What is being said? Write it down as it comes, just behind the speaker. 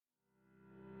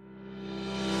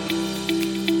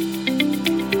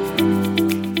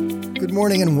Good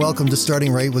morning and welcome to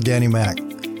Starting Right with Danny Mac.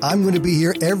 I'm going to be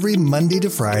here every Monday to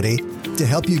Friday to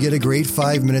help you get a great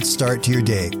 5-minute start to your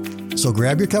day. So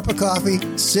grab your cup of coffee,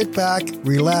 sit back,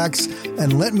 relax,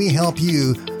 and let me help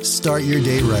you start your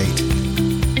day right.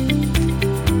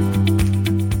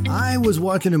 I was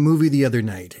watching a movie the other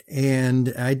night,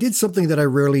 and I did something that I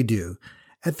rarely do.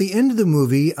 At the end of the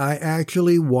movie, I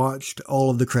actually watched all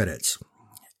of the credits.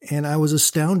 And I was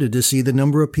astounded to see the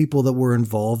number of people that were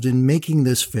involved in making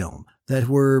this film, that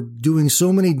were doing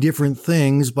so many different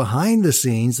things behind the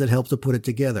scenes that helped to put it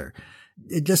together.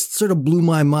 It just sort of blew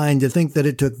my mind to think that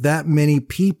it took that many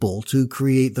people to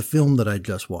create the film that I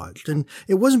just watched. And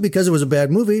it wasn't because it was a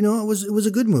bad movie. No, it was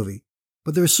a good movie.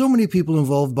 But there were so many people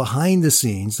involved behind the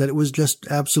scenes that it was just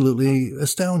absolutely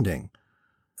astounding.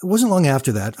 It wasn't long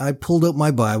after that, I pulled out my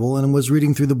Bible and was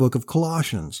reading through the book of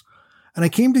Colossians. And I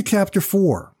came to chapter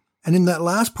 4. And in that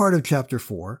last part of chapter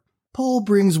 4, Paul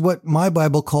brings what my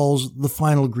Bible calls the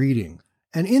final greeting.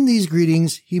 And in these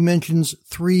greetings, he mentions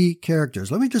 3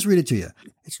 characters. Let me just read it to you.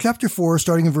 It's chapter 4,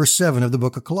 starting in verse 7 of the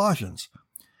book of Colossians.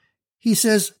 He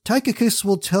says, Tychicus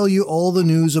will tell you all the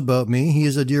news about me. He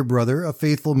is a dear brother, a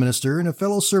faithful minister, and a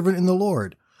fellow servant in the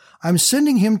Lord. I'm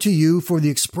sending him to you for the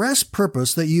express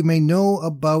purpose that you may know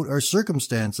about our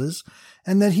circumstances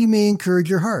and that he may encourage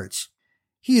your hearts.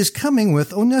 He is coming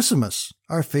with Onesimus,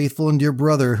 our faithful and dear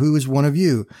brother, who is one of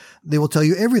you. They will tell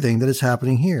you everything that is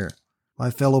happening here. My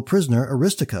fellow prisoner,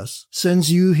 Aristarchus,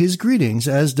 sends you his greetings,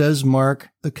 as does Mark,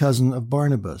 the cousin of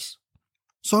Barnabas.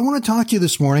 So I want to talk to you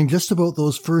this morning just about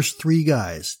those first 3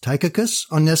 guys, Tychicus,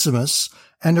 Onesimus,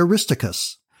 and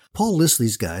Aristarchus. Paul lists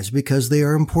these guys because they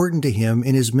are important to him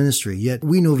in his ministry, yet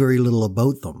we know very little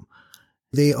about them.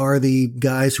 They are the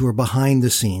guys who are behind the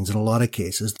scenes in a lot of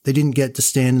cases. They didn't get to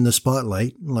stand in the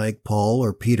spotlight like Paul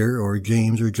or Peter or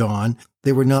James or John.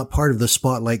 They were not part of the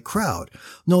spotlight crowd.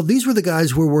 No, these were the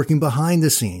guys who were working behind the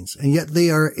scenes, and yet they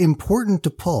are important to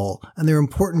Paul, and they're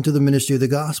important to the ministry of the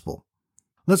gospel.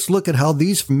 Let's look at how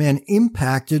these men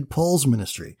impacted Paul's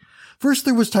ministry. First,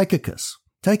 there was Tychicus.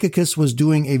 Tychicus was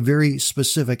doing a very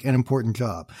specific and important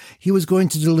job. He was going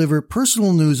to deliver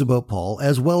personal news about Paul,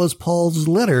 as well as Paul's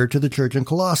letter to the church in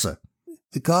Colossae.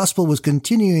 The gospel was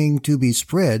continuing to be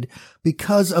spread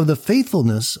because of the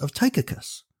faithfulness of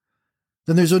Tychicus.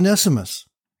 Then there's Onesimus.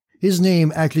 His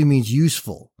name actually means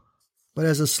useful. But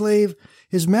as a slave,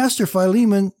 his master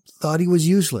Philemon thought he was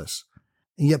useless.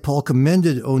 And yet Paul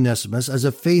commended Onesimus as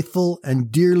a faithful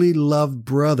and dearly loved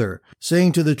brother,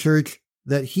 saying to the church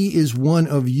that he is one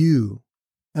of you.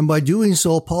 And by doing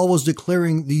so, Paul was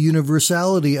declaring the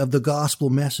universality of the gospel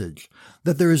message,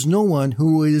 that there is no one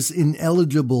who is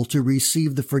ineligible to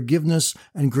receive the forgiveness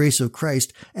and grace of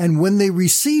Christ. And when they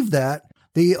receive that,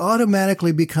 they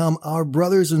automatically become our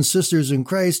brothers and sisters in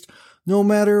Christ, no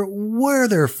matter where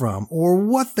they're from, or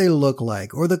what they look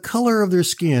like, or the color of their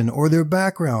skin, or their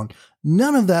background.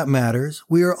 None of that matters.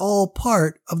 We are all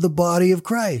part of the body of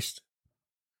Christ.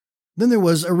 Then there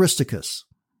was Aristarchus.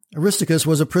 Aristarchus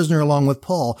was a prisoner along with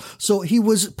Paul, so he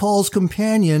was Paul's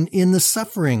companion in the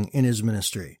suffering in his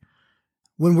ministry.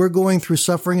 When we're going through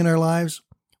suffering in our lives,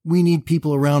 we need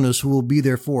people around us who will be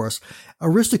there for us.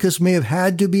 Aristarchus may have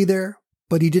had to be there,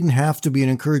 but he didn't have to be an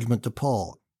encouragement to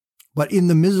Paul. But in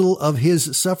the middle of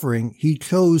his suffering, he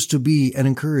chose to be an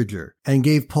encourager and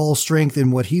gave Paul strength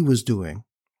in what he was doing.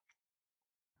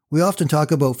 We often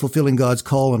talk about fulfilling God's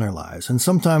call in our lives, and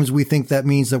sometimes we think that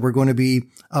means that we're going to be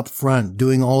up front,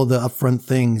 doing all of the upfront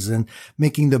things and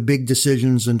making the big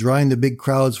decisions and drawing the big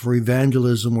crowds for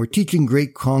evangelism or teaching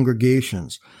great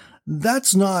congregations.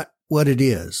 That's not what it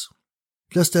is.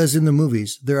 Just as in the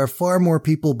movies, there are far more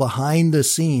people behind the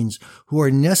scenes who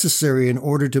are necessary in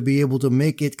order to be able to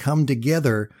make it come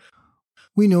together.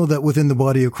 We know that within the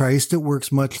body of Christ, it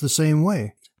works much the same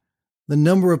way. The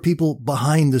number of people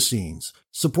behind the scenes,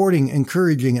 supporting,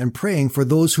 encouraging, and praying for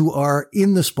those who are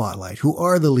in the spotlight, who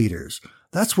are the leaders.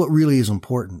 That's what really is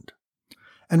important.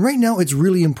 And right now, it's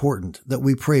really important that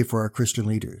we pray for our Christian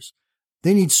leaders.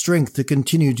 They need strength to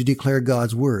continue to declare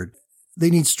God's word. They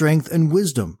need strength and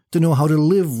wisdom to know how to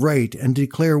live right and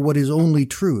declare what is only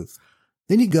truth.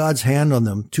 They need God's hand on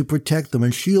them to protect them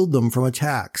and shield them from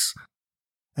attacks.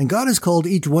 And God has called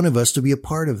each one of us to be a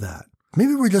part of that.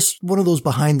 Maybe we're just one of those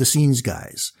behind-the-scenes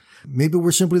guys. Maybe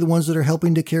we're simply the ones that are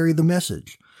helping to carry the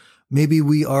message. Maybe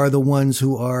we are the ones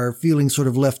who are feeling sort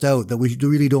of left out, that we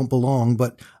really don't belong,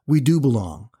 but we do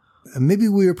belong. And maybe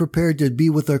we are prepared to be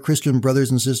with our Christian brothers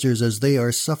and sisters as they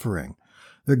are suffering.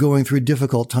 They're going through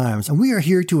difficult times, and we are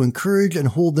here to encourage and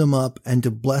hold them up and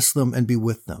to bless them and be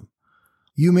with them.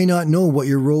 You may not know what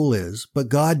your role is, but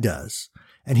God does.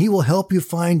 and He will help you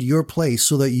find your place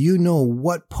so that you know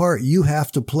what part you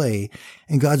have to play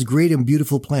in God's great and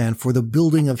beautiful plan for the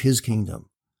building of His kingdom.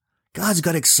 God's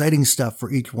got exciting stuff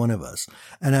for each one of us,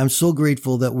 and I'm so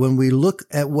grateful that when we look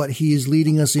at what He is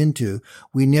leading us into,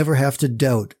 we never have to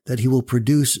doubt that He will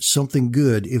produce something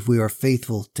good if we are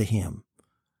faithful to Him.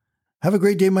 Have a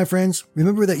great day, my friends.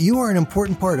 Remember that you are an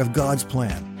important part of God's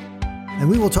plan, and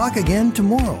we will talk again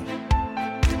tomorrow.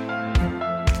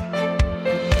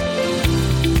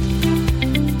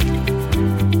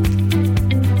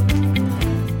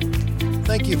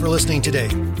 Thank you for listening today.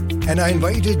 And I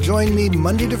invite you to join me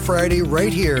Monday to Friday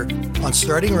right here on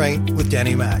Starting Right with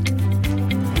Danny Mac.